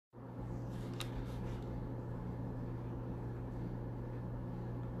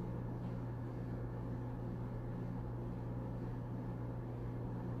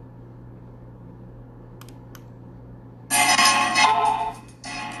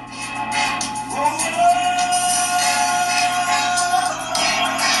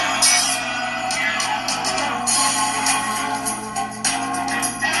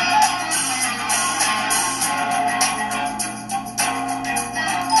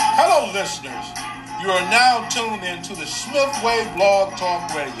listeners, you are now tuned into the Smith Way Blog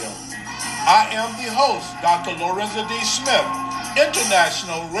Talk Radio. I am the host, Dr. Lorenza D. Smith,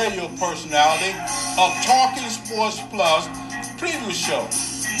 international radio personality of Talking Sports Plus preview show.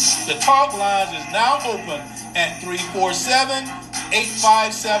 The talk lines is now open at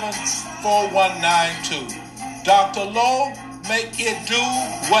 347-857-4192. Dr. Lowe, make it do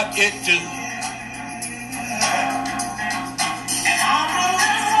what it do.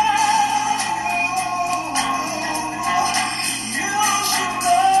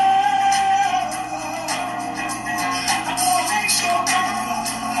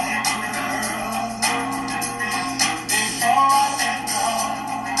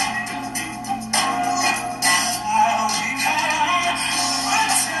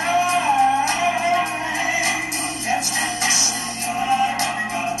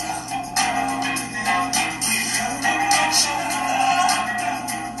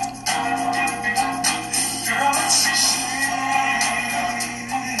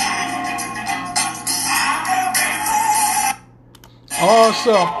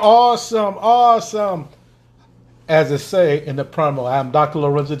 Awesome. As I say in the promo, I'm Dr.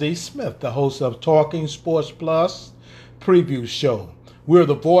 Lorenza D. Smith, the host of Talking Sports Plus preview show. We're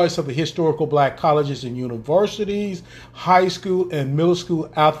the voice of the historical black colleges and universities, high school and middle school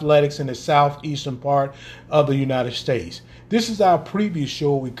athletics in the southeastern part of the United States. This is our preview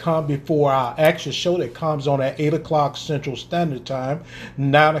show. We come before our actual show that comes on at 8 o'clock Central Standard Time,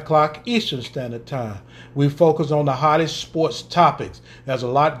 9 o'clock Eastern Standard Time. We focus on the hottest sports topics. There's a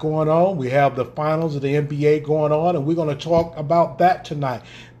lot going on. We have the finals of the NBA going on, and we're going to talk about that tonight.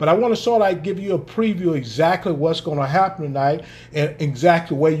 But I want to sort of give you a preview exactly what's going to happen tonight and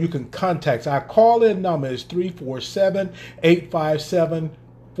exactly where you can contact. Our call-in number is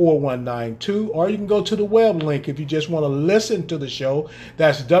 347-857-4192, or you can go to the web link if you just want to listen to the show.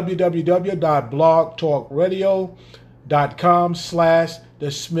 That's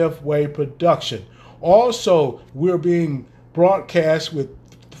www.blogtalkradio.com/The Smith Way Production. Also, we're being broadcast with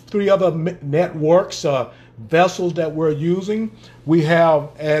 3 other networks, vessels that we're using. We have,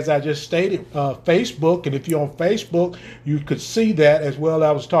 as I just stated, Facebook, and if you're on Facebook, you could see that as well.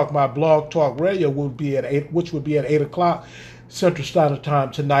 I was talking about Blog Talk Radio, which would be at 8 o'clock Central Standard Time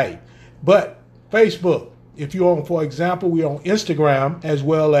tonight. But Facebook, if you're on, for example, we're on Instagram as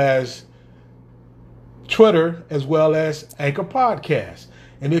well as Twitter as well as Anchor Podcast.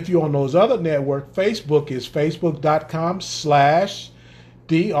 And if you're on those other networks, Facebook is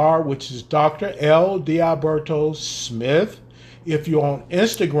facebook.com/DR, which is Dr. L. Dialberto Smith. If you're on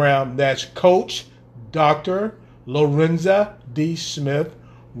Instagram, that's Coach Dr. Lorenza D. Smith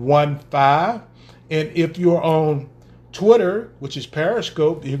 15. And if you're on Twitter, which is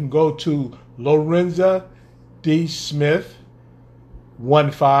Periscope, you can go to Lorenza D. Smith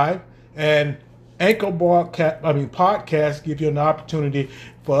 15. And Anchor podcast give you an opportunity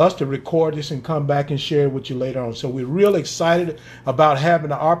for us to record this and come back and share it with you later on. So we're real excited about having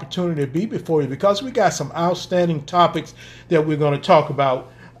the opportunity to be before you because we got some outstanding topics that we're going to talk about.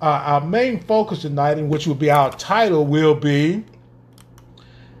 Our main focus tonight, in which will be our title, will be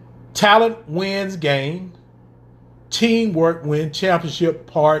Talent Wins Game, Teamwork Win Championship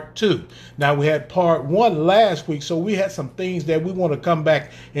Part 2. Now, we had Part 1 last week, so we had some things that we want to come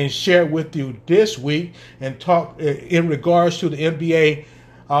back and share with you this week and talk in regards to the NBA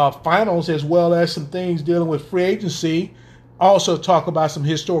finals, as well as some things dealing with free agency. Also talk about some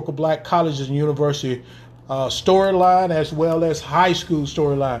historical black colleges and university storyline as well as high school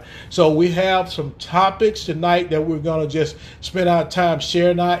storyline. So we have some topics tonight that we're going to just spend our time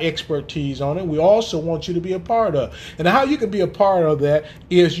sharing our expertise on it. We also want you to be a part of. And how you can be a part of that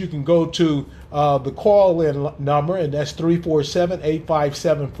is you can go to the call-in number, and that's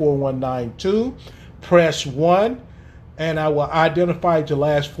 347-857-4192. Press 1, and I will identify the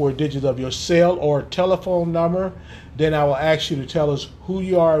last 4 digits of your cell or telephone number. Then I will ask you to tell us who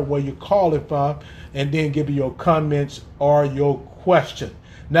you are and where you're calling from, and then give you your comments or your question.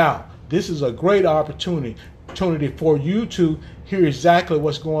 Now, this is a great opportunity for you to hear exactly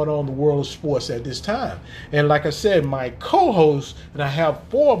what's going on in the world of sports at this time. And like I said, my co-hosts, and I have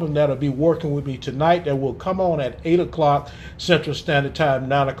 4 of them that'll be working with me tonight that will come on at 8 o'clock Central Standard Time,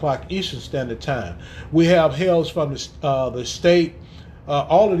 9 o'clock Eastern Standard Time. We have hails from the state,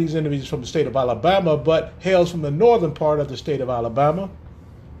 all of these individuals from the state of Alabama, but hails from the northern part of the state of Alabama.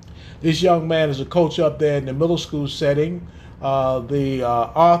 This young man is a coach up there in the middle school setting, the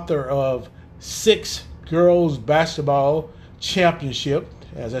author of 6 girls basketball championship,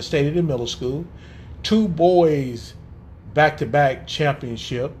 as I stated, in middle school, 2 boys back-to-back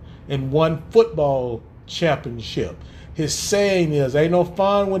championship, and 1 football championship. His saying is, ain't no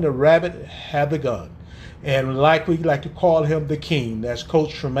fun when the rabbit have the gun. And we like to call him the king. That's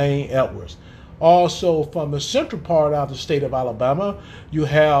Coach Tremaine Edwards. Also, from the central part of the state of Alabama, you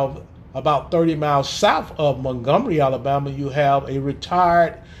have about 30 miles south of Montgomery, Alabama, you have a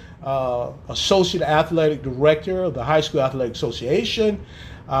retired associate athletic director of the High School Athletic Association.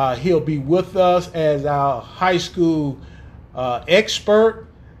 He'll be with us as our high school expert.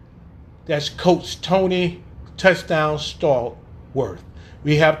 That's Coach Tony Touchdown Stallworth.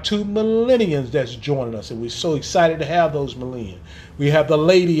 We have 2 millennials that's joining us, and we're so excited to have those millennials. We have the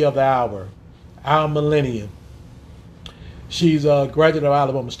lady of the hour, our millennium. She's a graduate of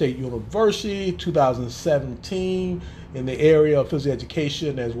Alabama State University, 2017, in the area of physical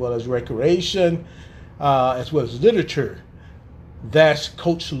education as well as recreation, as well as literature. That's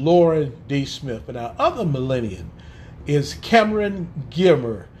Coach Lauren D. Smith. And our other millennium is Cameron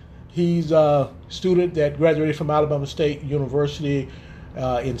Gilmer. He's a student that graduated from Alabama State University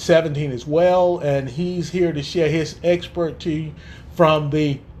in 17 as well, and he's here to share his expertise from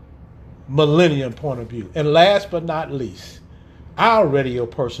the millennium point of view. And last but not least, our radio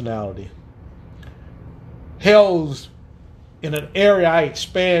personality hails in an area I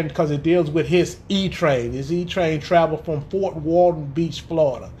expand because it deals with his E-Train. His E-Train traveled from Fort Walton Beach,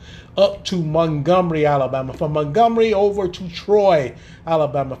 Florida, up to Montgomery, Alabama, from Montgomery over to Troy,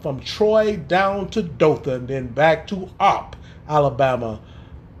 Alabama, from Troy down to Dothan, then back to Opp, Alabama.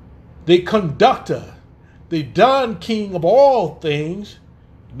 The conductor, the Don King of all things,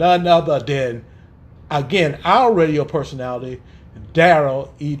 none other than, again, our radio personality, Daryl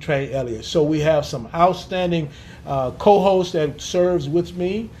E-Train Elliott. So we have some outstanding co-hosts that serves with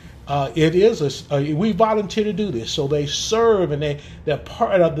me. We volunteer to do this, so they serve and they're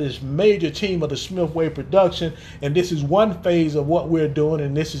part of this major team of the Smith Way production. And this is one phase of what we're doing,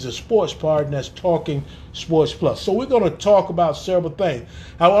 and this is a sports part, and that's Talking Sports Plus. So we're going to talk about several things.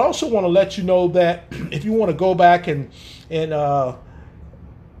 I also want to let you know that if you want to go back and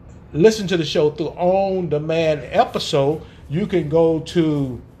listen to the show through on-demand episode, you can go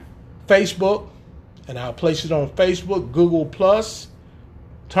to Facebook, and I'll place it on Facebook, Google Plus,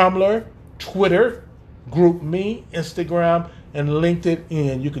 Tumblr, Twitter, GroupMe, Instagram, and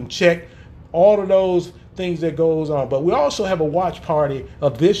LinkedIn. You can check all of those things that goes on. But we also have a watch party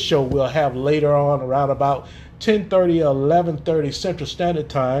of this show we'll have later on around about 10:30 or 11:30 Central Standard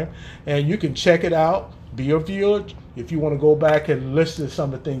Time. And you can check it out, be a viewer if you want to go back and listen to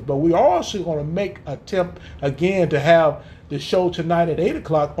some of the things. But we're also going to make an attempt again to have the show tonight at 8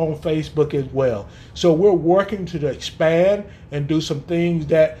 o'clock on Facebook as well. So we're working to expand and do some things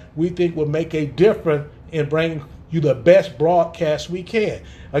that we think will make a difference in bringing you the best broadcast we can.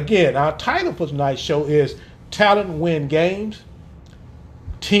 Again, our title for tonight's show is Talent Win Games,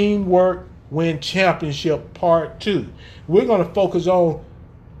 Teamwork Win Championship Part 2. We're going to focus on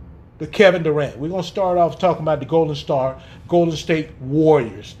the Kevin Durant. We're going to start off talking about the Golden State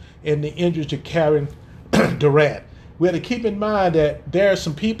Warriors, and the injury to Kevin Durant. We have to keep in mind that there are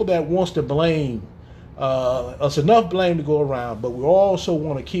some people that wants to blame us, enough blame to go around, but we also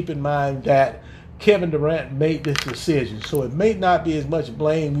want to keep in mind that Kevin Durant made this decision. So it may not be as much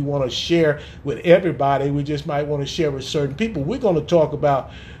blame we want to share with everybody. We just might want to share with certain people. We're going to talk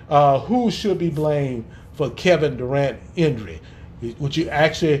about who should be blamed for Kevin Durant injury. Would you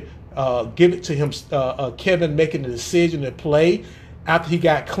actually give it to him, Kevin making the decision to play after he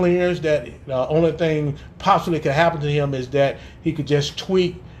got clearance, that the only thing possibly could happen to him is that he could just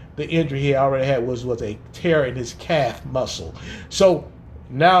tweak the injury he already had, was a tear in his calf muscle. So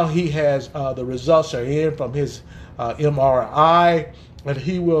now he has the results are in from his MRI, and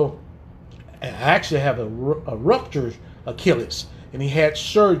he will actually have a ruptured Achilles, and he had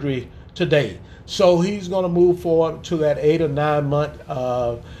surgery today. So he's going to move forward to that 8 or 9 month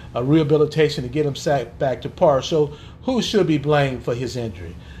rehabilitation to get him back to par. So who should be blamed for his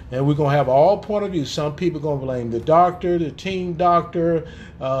injury? And we're going to have all point of view. Some people are going to blame the doctor, the team doctor,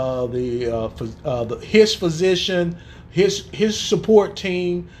 his physician, his support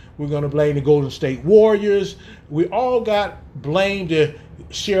team. We're going to blame the Golden State Warriors. We all got blame to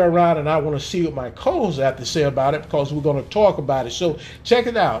share around, and I want to see what my co-hosts have to say about it, because we're going to talk about it. So check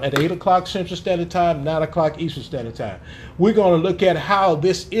it out at 8 o'clock Central Standard Time, 9 o'clock Eastern Standard Time. We're going to look at how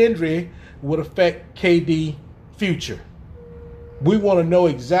this injury would affect KD's future. We want to know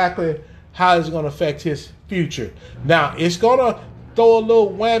exactly how it's going to affect his future. Now, it's going to throw a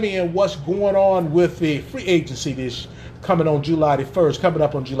little whammy in what's going on with the free agency this coming up on July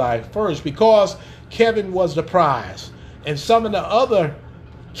 1st, because Kevin was the prize. And some of the other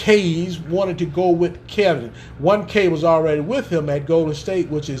K's wanted to go with Kevin. One K was already with him at Golden State,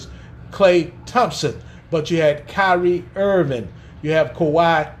 which is Klay Thompson. but you had Kyrie Irving, you have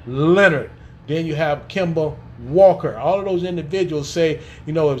Kawhi Leonard, then you have Kemba Walker. All of those individuals say,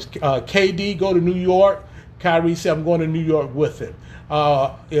 if KD go to New York, Kyrie said, I'm going to New York with him.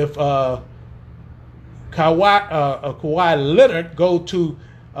 If Kawhi Leonard go to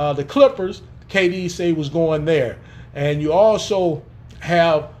the Clippers, KD say he was going there. And you also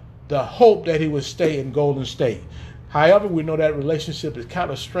have the hope that he would stay in Golden State. However, we know that relationship is kind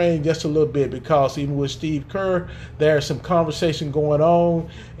of strained just a little bit, because even with Steve Kerr, there's some conversation going on,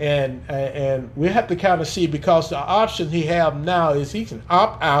 and we have to kind of see, because the option he have now is he can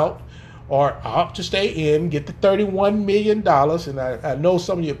opt out or opt to stay in, get the $31 million. And I know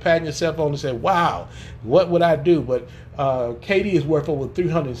some of you are patting yourself on and say, wow, what would I do? But KD is worth over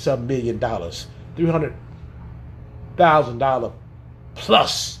 $300 million, $300,000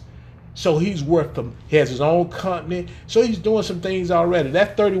 plus. So he's worth them. He has his own company. So he's doing some things already.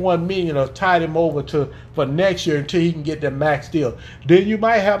 That $31 million will tide him over for next year until he can get the max deal. Then you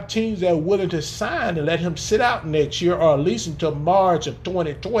might have teams that are willing to sign and let him sit out next year, or at least until March of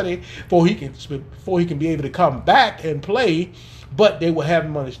 2020 before he can be able to come back and play. But they will have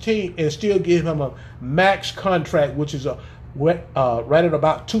him on his team and still give him a max contract, which is right at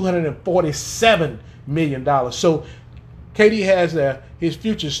about $247 million. So KD has his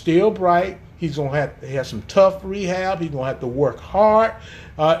future still bright. He's going to have some tough rehab. He's going to have to work hard.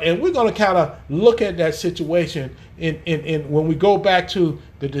 And we're going to kind of look at that situation in when we go back to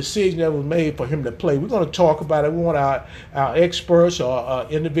the decision that was made for him to play. We're going to talk about it. We want our experts or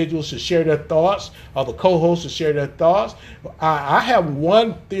individuals to share their thoughts, or the co-hosts to share their thoughts. I have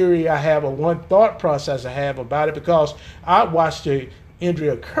one theory or one thought process I have about it, because I watched the injury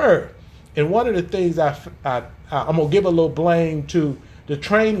occur. And one of the things I'm going to give a little blame to the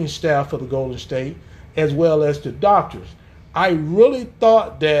training staff of the Golden State, as well as the doctors. I really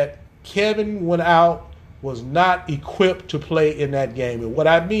thought that Kevin went out, was not equipped to play in that game. And what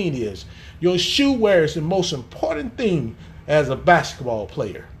I mean is, your shoe wear is the most important thing as a basketball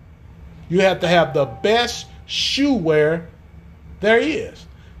player. You have to have the best shoe wear there is.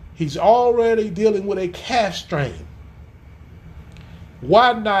 He's already dealing with a calf strain.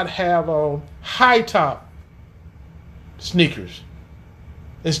 Why not have high top sneakers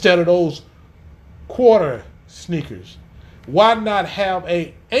instead of those quarter sneakers? Why not have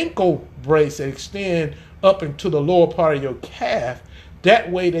a ankle brace that extend up into the lower part of your calf?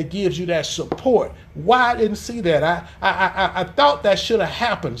 That way that gives you that support. Why I didn't see that? I thought that should have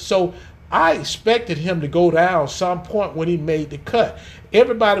happened. So I expected him to go down some point when he made the cut.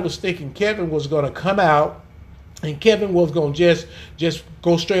 Everybody was thinking Kevin was going to come out and Kevin was going to just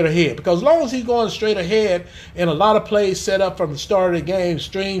go straight ahead. Because as long as he's going straight ahead and a lot of plays set up from the start of the game,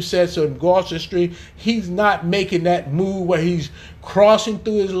 stream sets and go off the stream, he's not making that move where he's crossing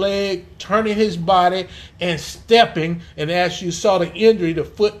through his leg, turning his body, and stepping. And as you saw the injury, the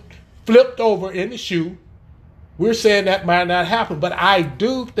foot flipped over in the shoe. We're saying that might not happen, but I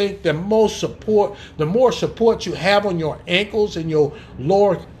do think the more support you have on your ankles and your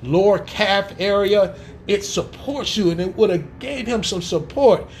lower calf area, it supports you, and it would have gave him some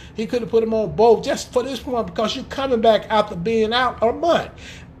support. He could have put him on both just for this point, because you're coming back after being out a month.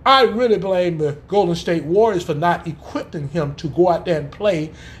 I really blame the Golden State Warriors for not equipping him to go out there and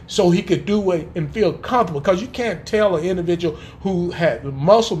play so he could do it and feel comfortable, because you can't tell an individual who had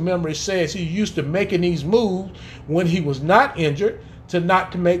muscle memory says he used to making these moves when he was not injured to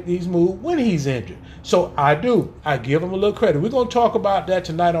not to make these moves when he's injured. So I give him a little credit. We're going to talk about that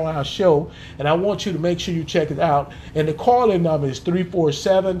tonight on our show, and I want you to make sure you check it out. And the call-in number is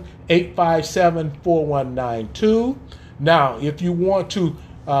 347-857-4192. Now, if you want to,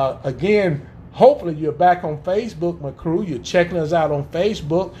 again, hopefully you're back on Facebook, my crew. You're checking us out on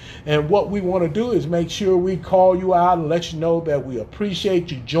Facebook. And what we want to do is make sure we call you out and let you know that we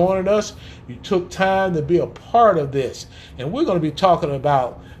appreciate you joining us. You took time to be a part of this. And we're going to be talking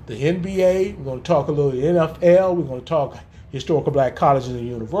about the NBA. We're going to talk a little NFL. We're going to talk historical black colleges and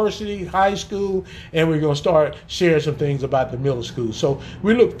universities, high school, and we're going to start sharing some things about the middle school. So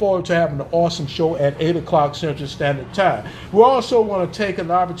we look forward to having an awesome show at 8 o'clock Central Standard Time. We also want to take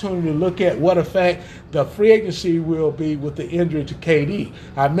an opportunity to look at what effect the free agency will be with the injury to KD.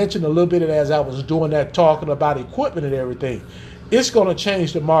 I mentioned a little bit of it as I was doing that, talking about equipment and everything. It's going to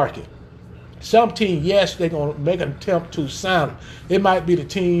change the market. Some team, yes, they're going to make an attempt to sign him. It might be the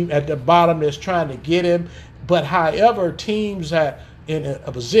team at the bottom that's trying to get him. But however, teams that in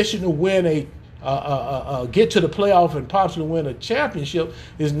a position to win get to the playoff and possibly win a championship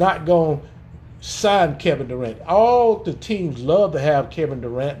is not going to sign Kevin Durant. All the teams love to have Kevin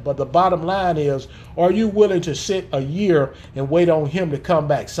Durant, but the bottom line is, are you willing to sit a year and wait on him to come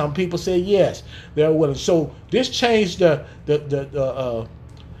back? Some people say yes, they're willing. So this changed the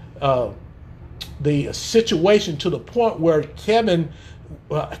situation to the point where Kevin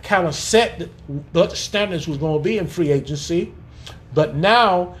kind of set what the standards was going to be in free agency, but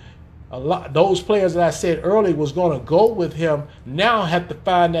now a lot those players that I said earlier was going to go with him now have to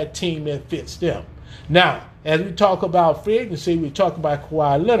find that team that fits them. Now, as we talk about free agency, we talk about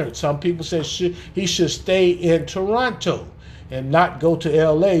Kawhi Leonard. Some people say he should stay in Toronto and not go to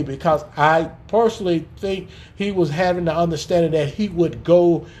L.A. because I personally think he was having the understanding that he would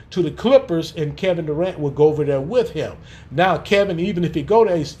go to the Clippers and Kevin Durant would go over there with him. Now, Kevin, even if he go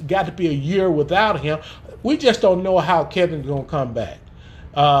there, he's got to be a year without him. We just don't know how Kevin's going to come back.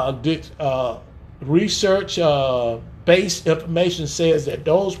 Research-based information says that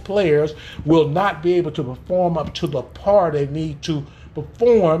those players will not be able to perform up to the par they need to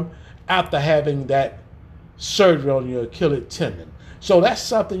perform after having that surgery on your Achilles tendon. So that's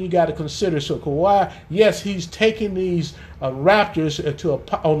something you got to consider. So Kawhi, yes, he's taking these Raptors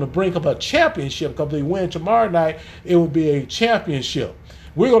on the brink of a championship, because if they win tomorrow night, it will be a championship.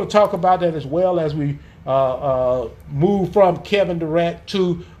 We're going to talk about that as well as we move from Kevin Durant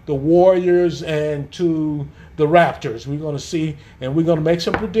to the Warriors and to the Raptors. We're going to see, and we're going to make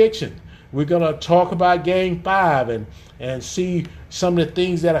some predictions. We're going to talk about Game 5 and see some of the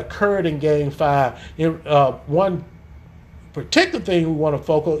things that occurred in Game 5. One particular thing we want to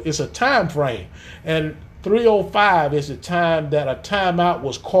focus is a time frame. And 3:05 is the time that a timeout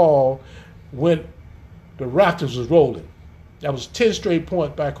was called when the Raptors was rolling. That was 10 straight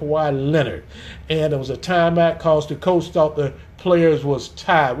points by Kawhi Leonard. And it was a timeout because the coach thought the players was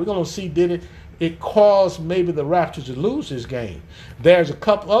tired. We're going to see, did it caused maybe the Raptors to lose this game. There's a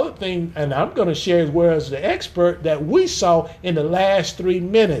couple other things, and I'm going to share as well as the expert, that we saw in the last 3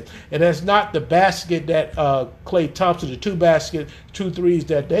 minutes. And that's not the basket that Klay Thompson, the two threes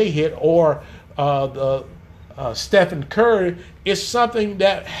that they hit, or the Stephen Curry. It's something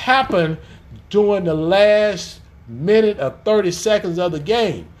that happened during the last minute or 30 seconds of the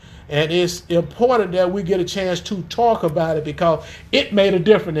game. And it's important that we get a chance to talk about it because it made a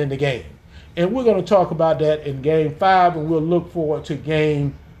difference in the game. And we're going to talk about that in Game 5, and we'll look forward to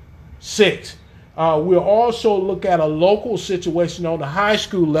Game 6. We'll also look at a local situation on the high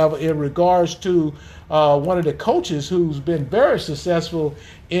school level in regards to one of the coaches who's been very successful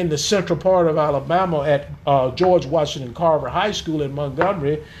in the central part of Alabama at George Washington Carver High School in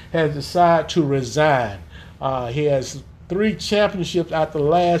Montgomery has decided to resign. He has 3 championships out the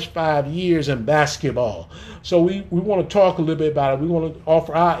last 5 years in basketball. So we want to talk a little bit about it. We want to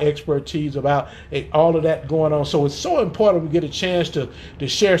offer our expertise about all of that going on. So it's so important we get a chance to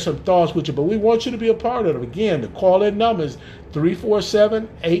share some thoughts with you. But we want you to be a part of it. Again, the call-in number is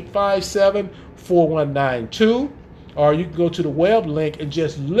 347-857-4192. Or you can go to the web link and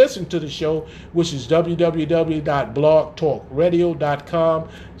just listen to the show, which is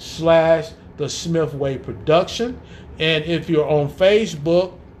www.blogtalkradio.com/The Smith Way Production. And if you're on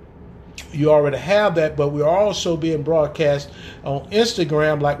Facebook, you already have that, but we're also being broadcast on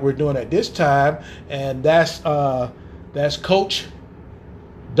Instagram like we're doing at this time, and that's Coach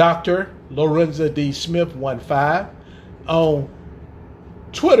Dr. Lorenzo D. Smith 15. On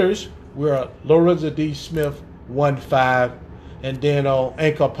Twitters, we're Lorenzo D. Smith 15, and then on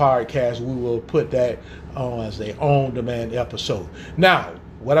Anchor Podcast, we will put that on as a on-demand episode. Now,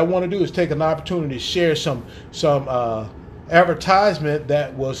 what I want to do is take an opportunity to share some advertisement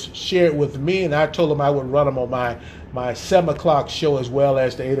that was shared with me, and I told them I would run them on my 7 o'clock show as well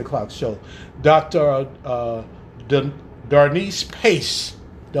as the 8 o'clock show. Dr. Darnice Pace,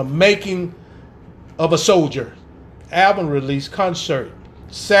 The Making of a Soldier, album release concert,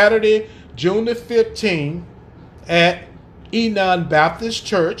 Saturday, June the 15th at Enon Baptist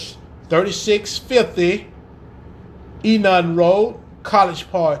Church, 3650 Enon Road, College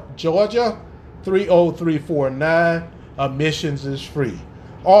Park, Georgia, 30349. Admissions is free.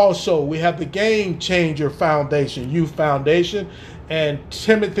 Also, we have the Game Changer Foundation, Youth Foundation, and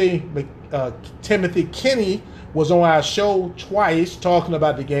Timothy Kinney was on our show twice talking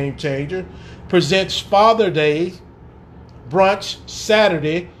about the Game Changer. Presents Father Day brunch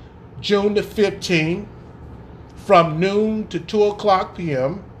Saturday, June the 15th, from noon to 2 o'clock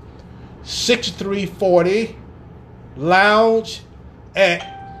p.m. 6340 Lounge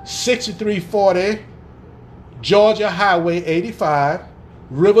at 6340 Georgia Highway 85,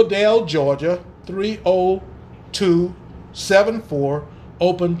 Riverdale, Georgia, 30274.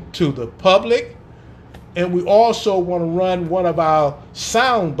 Open to the public. And we also want to run one of our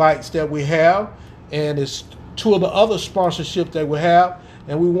sound bites that we have, and it's two of the other sponsorships that we have,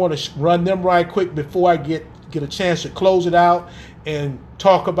 and we want to run them right quick before I get a chance to close it out and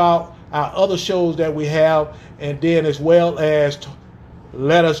talk about our other shows that we have, and then as well as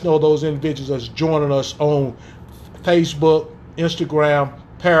let us know those individuals that's joining us on Facebook, Instagram,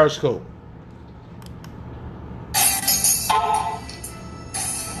 Periscope.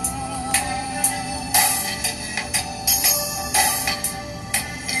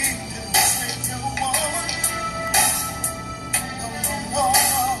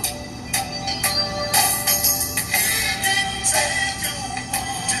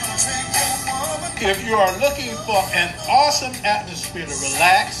 If you are looking for an awesome atmosphere to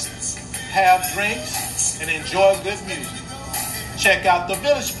relax, have drinks, and enjoy good music, check out the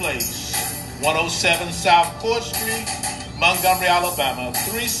Village Place, 107 South Court Street, Montgomery, Alabama,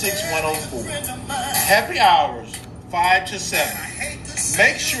 36104. Happy hours, 5 to 7.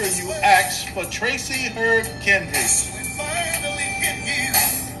 Make sure you ask for Tracy Hurd Kendrick.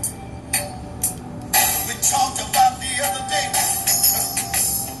 We talked about the other day.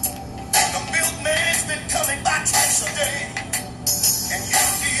 Coming by twice a day, and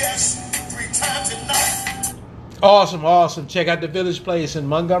UPS 3 times a night. Awesome. Check out the Village Place in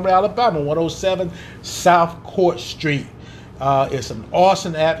Montgomery, Alabama, 107 South Court Street. It's an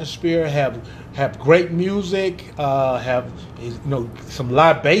awesome atmosphere. Have great music. Have some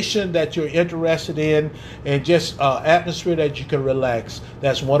libation that you're interested in, and just atmosphere that you can relax.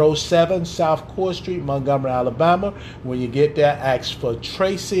 That's 107 South Court Street, Montgomery, Alabama. When you get there, ask for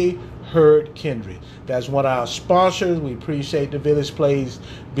Tracy Hurd Kendrick. That's one of our sponsors. We appreciate the Village Place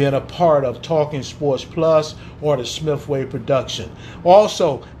being a part of Talking Sports Plus or the Smithway production.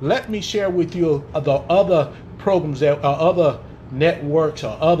 Also, let me share with you the other programs that other networks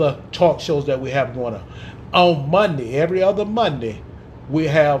or other talk shows that we have going on. On Monday, every other Monday, we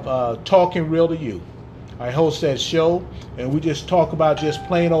have Talking Real to You. I host that show, and we just talk about just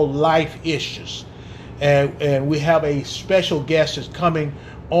plain old life issues. And we have a special guest that's coming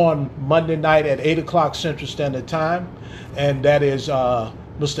on Monday night at 8 o'clock Central Standard Time, and that is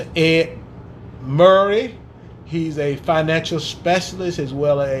Mr. Ed Murray. He's a financial specialist as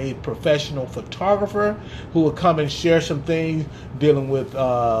well as a professional photographer who will come and share some things dealing with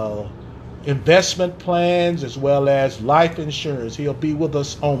investment plans as well as life insurance. He'll be with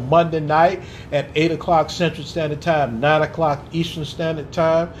us on Monday night at 8 o'clock Central Standard Time, 9 o'clock Eastern Standard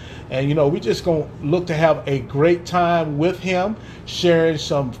Time. And, we're just going to look to have a great time with him, sharing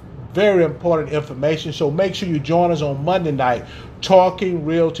some very important information. So make sure you join us on Monday night, Talking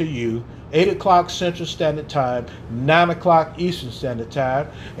Real to You, 8 o'clock Central Standard Time, 9 o'clock Eastern Standard Time.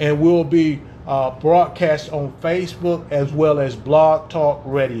 And we'll be broadcast on Facebook as well as Blog Talk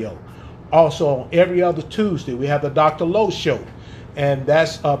Radio. Also, on every other Tuesday, we have the Dr. Lowe Show, and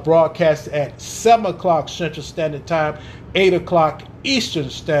that's broadcast at 7 o'clock Central Standard Time, 8 o'clock Eastern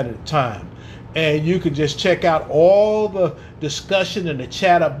Standard Time. And you can just check out all the discussion and the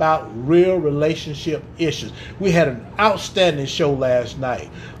chat about real relationship issues. We had an outstanding show last night.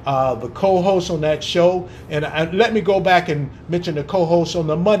 The co-host on that show, and let me go back and mention the co-host on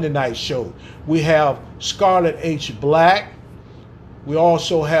the Monday night show. We have Scarlett H. Black. We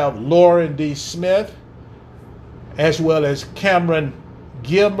also have Lauren D. Smith, as well as Cameron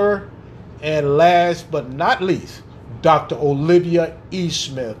Gilmer, and last but not least, Dr. Olivia E.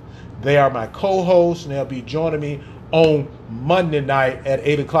 Smith. They are my co-hosts, and they'll be joining me on Monday night at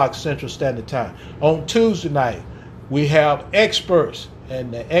 8 o'clock Central Standard Time. On Tuesday night, we have experts,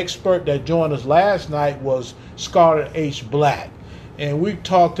 and the expert that joined us last night was Scarlett H. Black. And we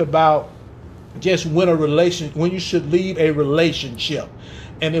talked about just when you should leave a relationship,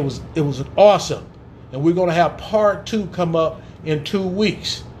 and it was awesome. And we're going to have part 2 come up in 2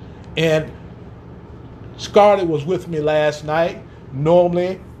 weeks. And Scarlett was with me last night.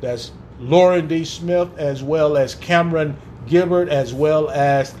 Normally, that's Lauren D. Smith as well as Cameron Gilbert as well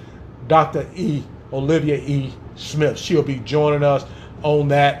as Dr. Olivia E. Smith. She'll be joining us on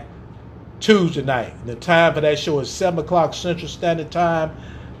that Tuesday night. The time for that show is 7 o'clock Central Standard Time,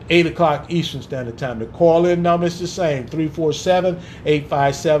 8 o'clock Eastern Standard Time. The call-in number is the same,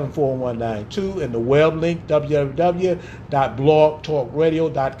 347-857-4192, and the web link,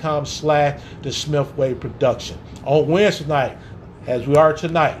 www.blogtalkradio.com/The Smithway Production. On Wednesday night, as we are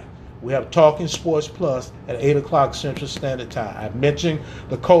tonight, we have Talking Sports Plus at 8 o'clock Central Standard Time. I mentioned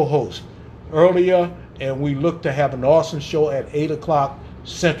the co-host earlier, and we look to have an awesome show at 8 o'clock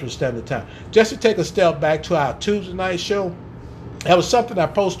Central Standard Time. Just to take a step back to our Tuesday night show, That was something I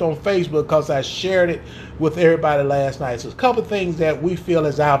posted on Facebook because I shared it with everybody last night. So a couple of things that we feel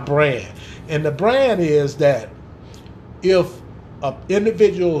is our brand. And the brand is that if an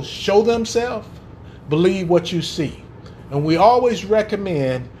individual show themselves, believe what you see. And we always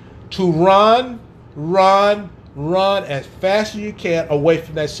recommend to run as fast as you can away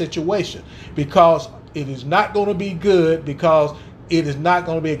from that situation, because it is not going to be good, because it is not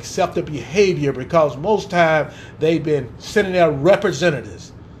going to be accepted behavior, because most time they've been sending their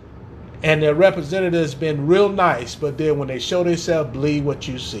representatives and their representatives been real nice, but then when they show themselves, believe what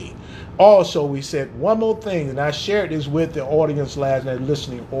you see. Also, we said one more thing, and I shared this with the audience last night,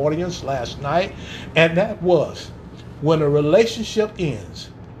 listening audience last night, and that was, when a relationship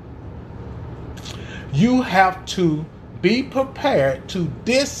ends, you have to be prepared to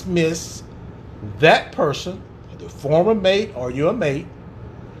dismiss that person, the former mate or your mate,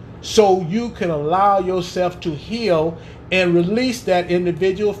 so you can allow yourself to heal and release that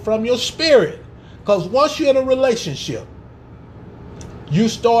individual from your spirit. Because once you're in a relationship, you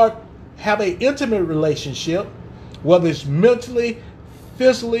start have an intimate relationship, whether it's mentally,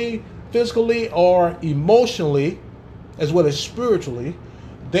 physically, or emotionally, as well as spiritually,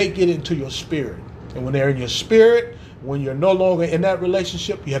 they get into your spirit. And when they're in your spirit, when you're no longer in that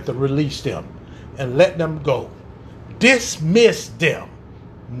relationship, you have to release them and let them go. Dismiss them.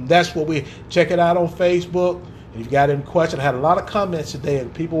 That's what we check it out on Facebook. If you've got any questions, I had a lot of comments today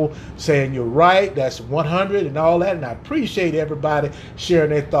and people saying you're right, that's 100 and all that, and I appreciate everybody sharing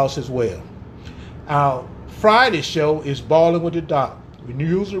their thoughts as well. Our Friday show is Balling with the Doc. We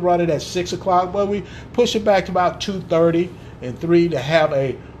usually run it at 6 o'clock, but we push it back to about 2:30 and 3 to have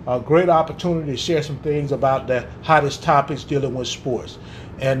a great opportunity to share some things about the hottest topics dealing with sports.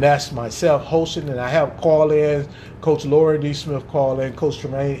 And that's myself hosting, and I have call-ins. Coach Laurie D. Smith call in, Coach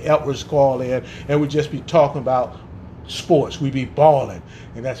Tremaine Edwards call in, and we just be talking about sports. We be balling,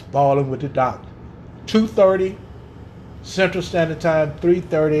 and that's Balling with the Doc. 2:30 Central Standard Time,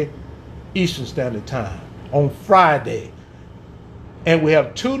 3:30 Eastern Standard Time on Friday. And we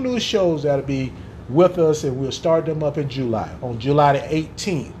have 2 new shows that'll be with us, and we'll start them up in July. On July the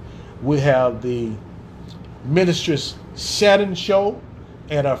 18th, we have the Ministress Shannon Show,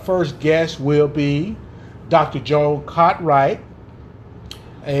 and our first guest will be Dr. Joan Cartwright,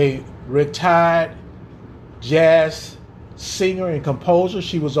 a retired jazz singer and composer.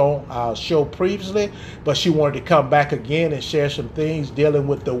 She was on our show previously, but she wanted to come back again and share some things dealing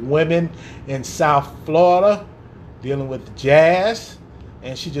with the women in South Florida, dealing with jazz.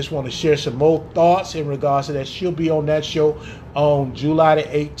 And she just wanted to share some more thoughts in regards to that. She'll be on that show on July the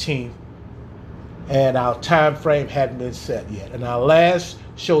 18th. And our time frame hadn't been set yet. And our last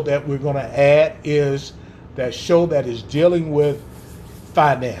show that we're going to add is that show that is dealing with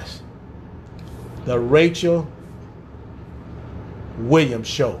finance. The Rachel Williams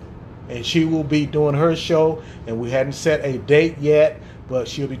Show. And she will be doing her show. And we hadn't set a date yet, but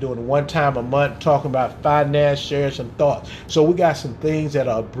she'll be doing one time a month talking about finance, sharing some thoughts. So we got some things that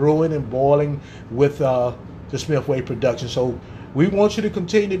are brewing and boiling with the Smith Way production. So we want you to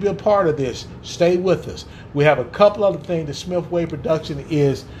continue to be a part of this. Stay with us. We have a couple other things. The Smith Way production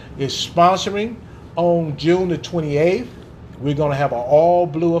is sponsoring on June the 28th. We're going to have an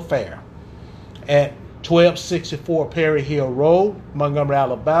all-blue affair at 1264 Perry Hill Road, Montgomery,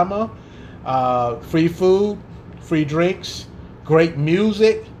 Alabama. Free food, free drinks, great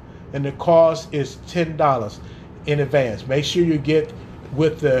music, and the cost is $10 in advance. Make sure you get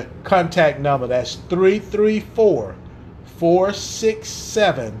with the contact number. That's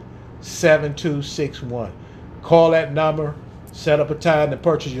 334-467-7261. Call that number, set up a time to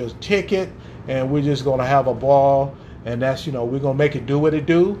purchase your ticket, and we're just going to have a ball. And that's, we're going to make it do what it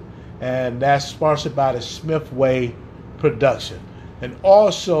do. And that's sponsored by the Smith Way production. And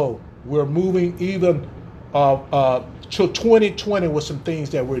also, we're moving even to 2020 with some things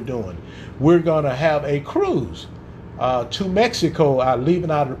that we're doing. We're going to have a cruise to Mexico,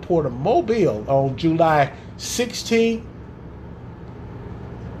 leaving out of the port of Mobile on July 16th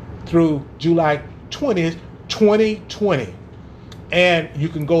through July 20th, 2020. And you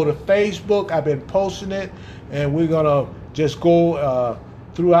can go to Facebook. I've been posting it, and we're going to just go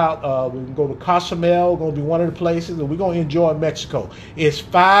throughout. We can go to Cozumel, going to be one of the places, and we're going to enjoy Mexico. It's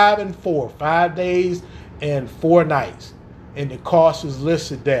 5 and 4, 5 days and 4 nights, and the cost is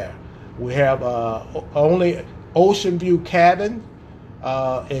listed there. We have only Ocean View Cabin,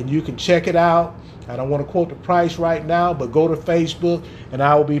 and you can check it out. I don't want to quote the price right now, but go to Facebook, and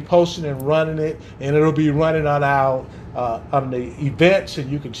I will be posting and running it, and it'll be running on our on the events, and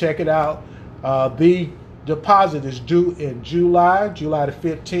you can check it out. The deposit is due in July the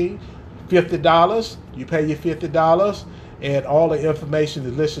 15th, $50. You pay your $50, and all the information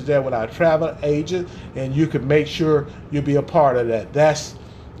is listed there with our travel agent, and you can make sure you be a part of that. That's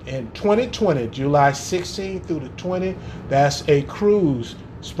in 2020, July 16th through the 20th. That's a cruise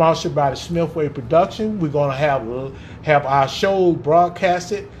sponsored by the Smithway Production. We're going to have our show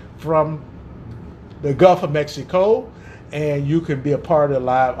broadcasted from the Gulf of Mexico, and you can be a part of the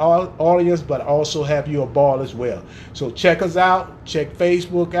live audience, but also have you a ball as well. So check us out. Check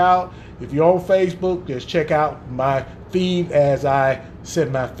Facebook out. If you're on Facebook, just check out my feed as I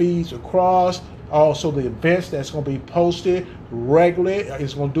send my feeds across. Also, the events that's going to be posted regularly.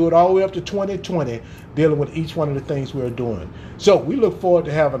 It's going to do it all the way up to 2020, dealing with each one of the things we're doing. So we look forward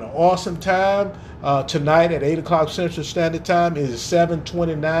to having an awesome time tonight at 8 o'clock Central Standard Time. It is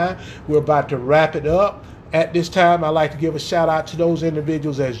 7:29. We're about to wrap it up. At this time, I'd like to give a shout out to those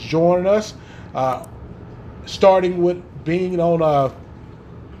individuals that's joining us, starting with being on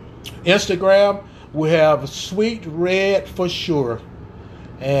Instagram. We have Sweet Red for sure.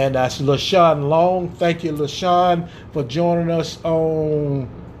 And that's LaShawn Long. Thank you, LaShawn, for joining us on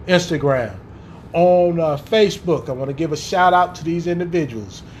Instagram. On Facebook, I want to give a shout out to these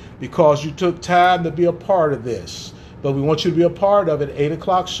individuals because you took time to be a part of this. But we want you to be a part of it 8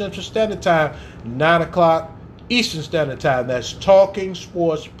 o'clock Central Standard Time, 9 o'clock Eastern Standard Time. That's Talking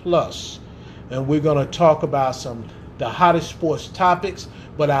Sports Plus. And we're going to talk about the hottest sports topics,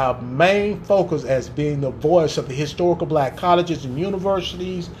 but our main focus as being the voice of the historical black colleges and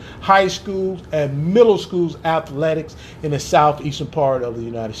universities, high schools, and middle schools athletics in the southeastern part of the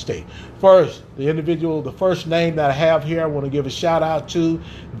United States. First, the first name that I have here, I want to give a shout out to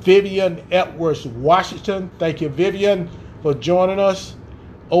Vivian Edwards Washington. Thank you, Vivian, for joining us.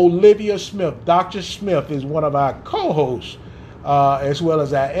 Olivia Smith, Dr. Smith, is one of our co-hosts, as well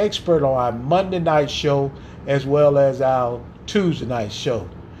as our expert on our Monday night show, as well as our Tuesday night show.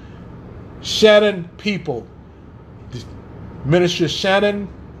 Shannon People, Minister Shannon,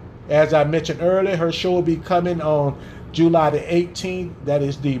 as I mentioned earlier, her show will be coming on July the 18th. That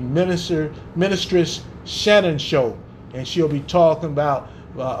is the Ministress Shannon show, and she'll be talking about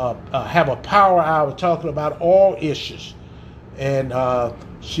have a power hour talking about all issues, and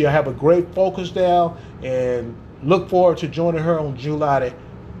she'll have a great focus there, and look forward to joining her on July the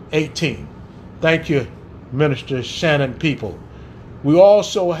 18th. Thank you, Minister Shannon People. We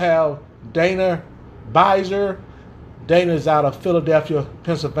also have Dana Beiser. Dana is out of Philadelphia,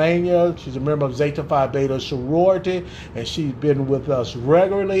 Pennsylvania. She's a member of Zeta Phi Beta sorority, and she's been with us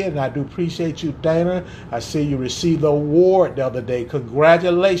regularly, and I do appreciate you, Dana. I see you received the award the other day.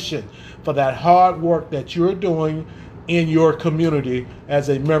 Congratulations for that hard work that you're doing in your community as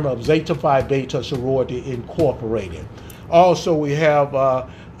a member of Zeta Phi Beta sorority incorporated. Also, we have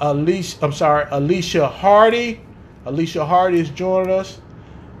Alicia Hardy. Alicia Hardy is joining us,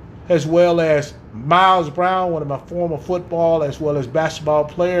 as well as Miles Brown, one of my former football as well as basketball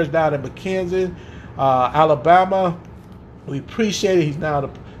players down in McKenzie, Alabama. We appreciate it.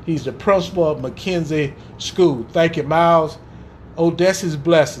 He's the principal of McKenzie School. Thank you, Miles. Odessa's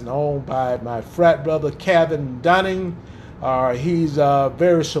Blessing, owned by my frat brother Kevin Dunning. He's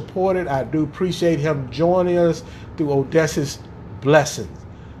very supported. I do appreciate him joining us through Odessa's Blessings.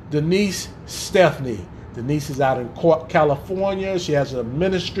 Denise Stephanie. Denise is out in California. She has a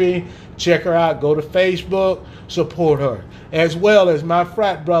ministry. Check her out. Go to Facebook. Support her. As well as my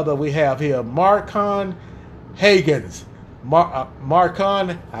frat brother we have here, Marcon Higgins.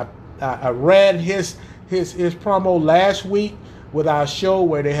 Marcon, I ran his promo last week with our show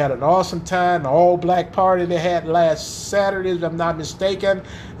where they had an awesome time, the all-black party they had last Saturday, if I'm not mistaken.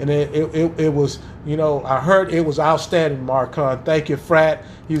 And it was, I heard it was outstanding, Marcon. Thank you, frat.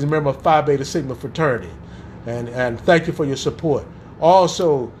 He's a member of Phi Beta Sigma fraternity. And thank you for your support.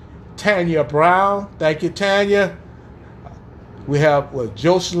 Also, Tanya Brown. Thank you, Tanya. We have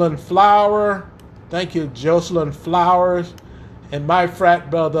Jocelyn Flower. Thank you, Jocelyn Flowers. And my frat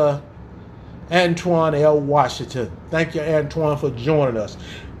brother, Antoine L. Washington. Thank you, Antoine, for joining us.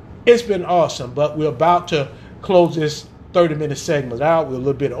 It's been awesome, but we're about to close this 30-minute segment out. We're a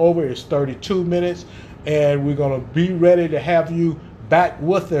little bit over. It's 32 minutes, and we're going to be ready to have you back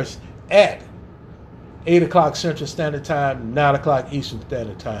with us at 8 o'clock Central Standard Time, 9 o'clock Eastern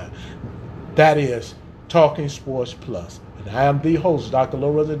Standard Time. That is Talking Sports Plus. And I am the host, Dr.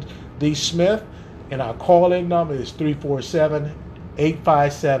 Lorenzo D. Smith, and our call-in number is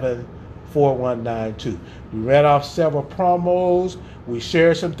 347-857-4192. We read off several promos. We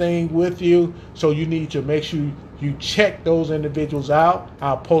shared some things with you, so you need to make sure you check those individuals out.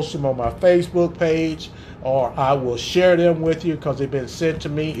 I'll post them on my Facebook page, or I will share them with you because they've been sent to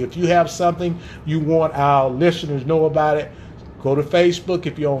me. If you have something you want our listeners know about it, Go to Facebook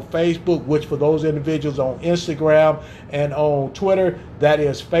if you're on Facebook, which for those individuals on Instagram and on Twitter, that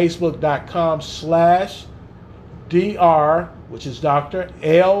is facebook.com/Dr., which is Dr.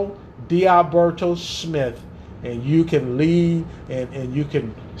 L. D'Alberto Smith. And you can leave and you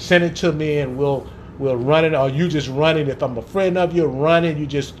can send it to me and we'll run it, or you just run it. If I'm a friend of you, run it. You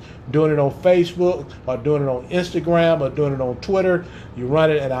just doing it on Facebook or doing it on Instagram or doing it on Twitter. You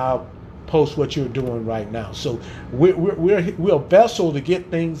run it and I'll post what you're doing right now. So we're a vessel to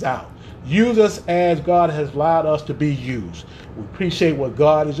get things out. Use us as God has allowed us to be used. We appreciate what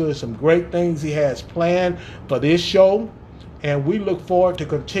God is doing. Some great things He has planned for this show, and we look forward to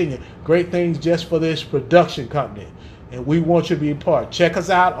continue great things just for this production company. And we want you to be a part. Check us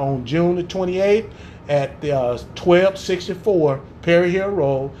out on June the 28th at the 1264 Perry Hill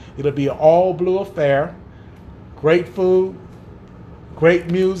Road. It'll be an all blue affair. Great food, great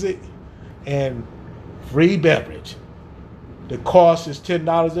music, and free beverage. The cost is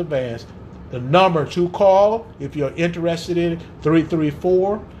 $10 advance. The number to call if you're interested in it,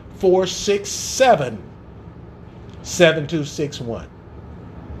 334-467-7261.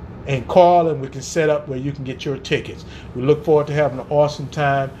 And call and we can set up where you can get your tickets. We look forward to having an awesome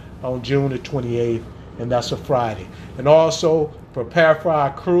time on June the 28th, and that's a Friday. And also prepare for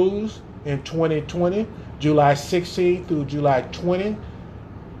our cruise in 2020, July 16th through July 20,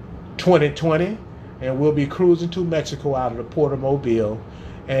 2020. And we'll be cruising to Mexico out of the Port of Mobile.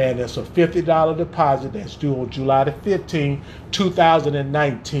 And it's a $50 deposit that's due on July the 15th,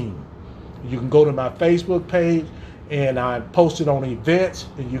 2019. You can go to my Facebook page and I posted on events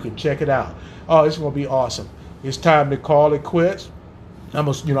and you can check it out. Oh, it's going to be awesome. It's time to call it quits. I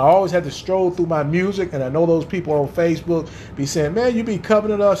always have to stroll through my music, and I know those people on Facebook be saying, man, you be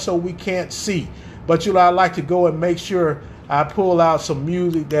covering us so we can't see. But I like to go and make sure I pull out some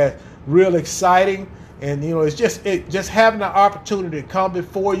music that's real exciting. And it's just having the opportunity to come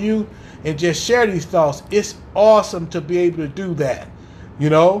before you and just share these thoughts. It's awesome to be able to do that,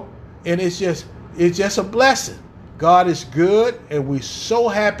 and it's just a blessing. God is good, and we're so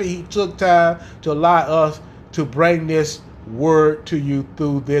happy He took time to allow us to bring this word to you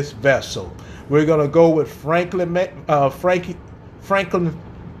through this vessel. We're gonna go with Frankie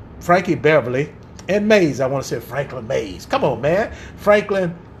Beverly and Mays. I want to say Franklin Mays. Come on, man,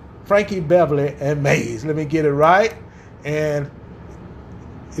 Frankie Beverly and Mays. Let me get it right. And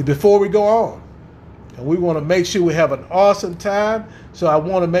before we go on, and we want to make sure we have an awesome time, so I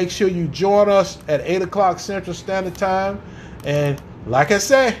want to make sure you join us at 8 o'clock Central Standard Time. And like I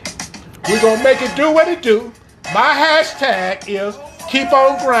say, we're going to make it do what it do. My hashtag is keep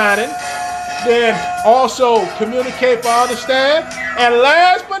on grinding. Then also communicate for understand. And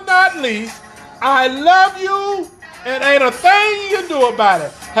last but not least, I love you and ain't a thing you can do about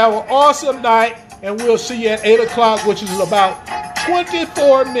it. Have an awesome night, and we'll see you at 8 o'clock, which is about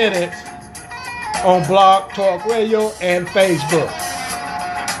 24 minutes on Blog Talk Radio and Facebook.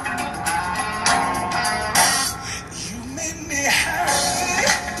 You made me happy.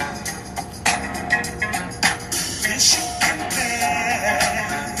 Yes, you can bear.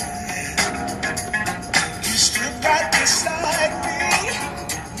 You stood right beside me,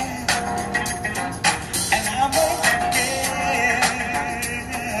 and I'm over there.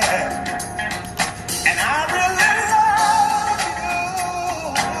 And I really love you.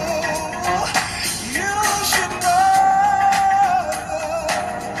 You should know.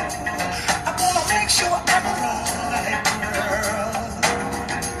 I'm gonna make sure I'm right, girl,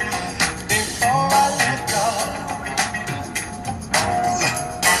 before I let go.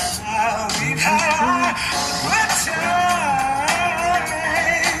 We've had a good time.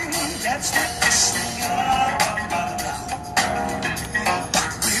 That's what this thing about.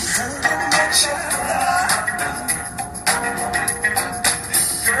 We've heard it mentioned,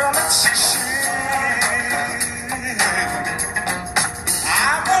 girl, it's